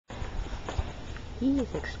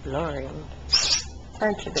He's exploring.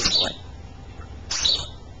 Aren't you, big boy?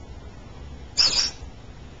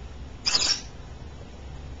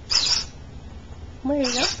 Where are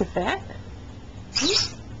you going, Fat?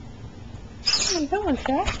 Where are you going,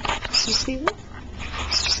 Fat? You see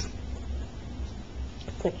this?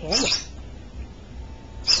 It's a camera.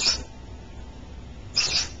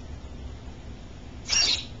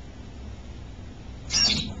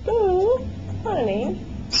 Ooh, honey.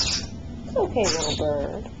 It's okay, little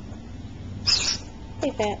bird.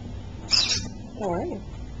 Hey, Fat. How are you?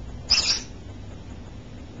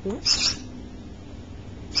 Oh,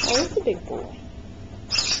 it's a big boy.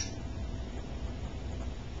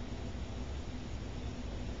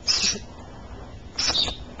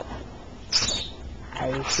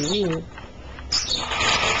 I see you.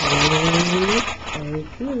 I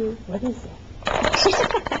see you. What is it?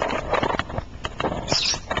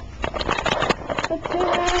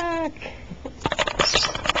 Attack!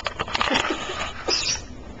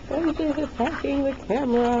 Somebody's attacking the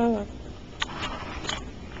camera.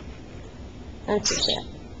 Aren't you fat?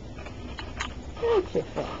 Aren't you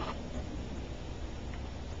fat?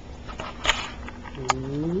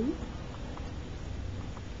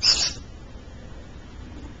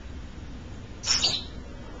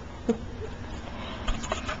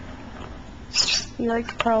 He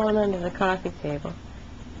likes crawling under the coffee table.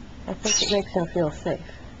 I think it makes him feel safe.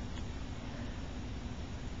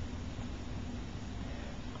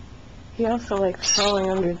 He also likes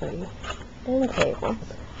crawling under the end tables,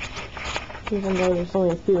 even though there's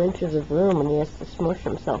only a few inches of room and he has to smush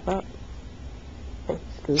himself up. He's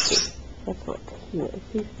goofy. That's what he is.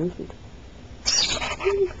 He's goofy.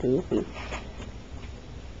 He's goofy.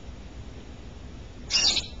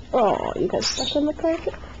 Oh, you got stuck on the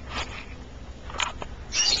carpet?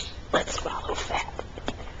 Let's follow Fat.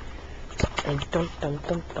 Dun, dun, dun,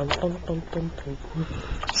 dun, dun, dun, dun, dun, dun.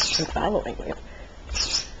 I'm following you.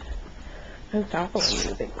 I'm following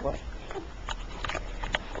you, big boy.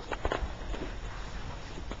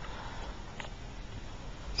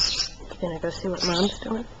 You gonna go see what Mom's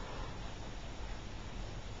doing?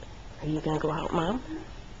 Are you gonna go help Mom?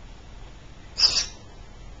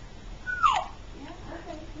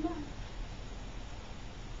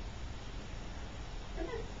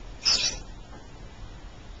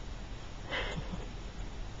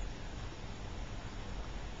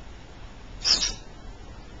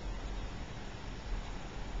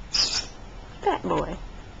 Fat boy.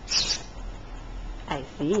 I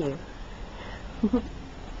see you. You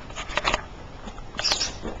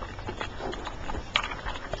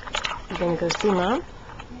gonna go see Mom?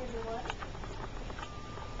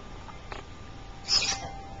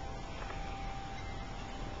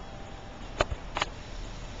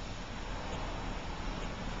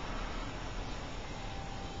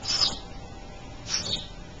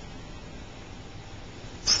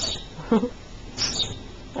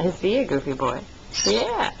 I see you, goofy boy.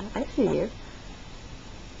 Yeah, I see you.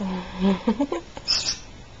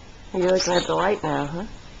 You're looking at the light now, huh?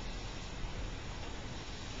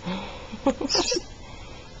 He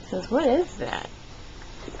says, what is that?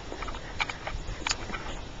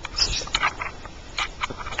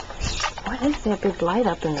 What is that big light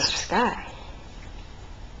up in the sky?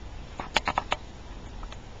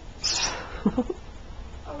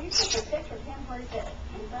 Oh, you took a picture of him where he's at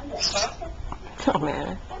in front of that bucket? Don't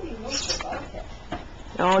matter. Let me move the bucket.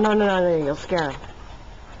 Oh, no, no, no, there, you'll scare him.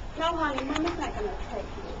 No, honey, Mama's not going to take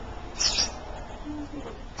you. Mama's going to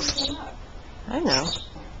pick him up. I know.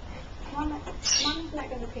 Mama's not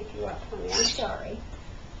going to pick you up, honey. I'm sorry.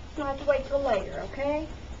 You'll have to wait till later, okay?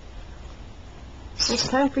 It's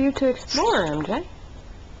time for you to explore, MJ.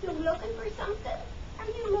 You looking for something? Are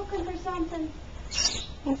you looking for something?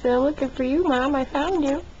 He said, I'm looking for you, Mom. I found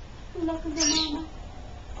you. You looking for Mama?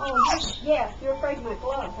 Oh, yeah, you're afraid of my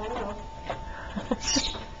gloves, I know.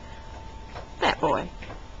 That boy.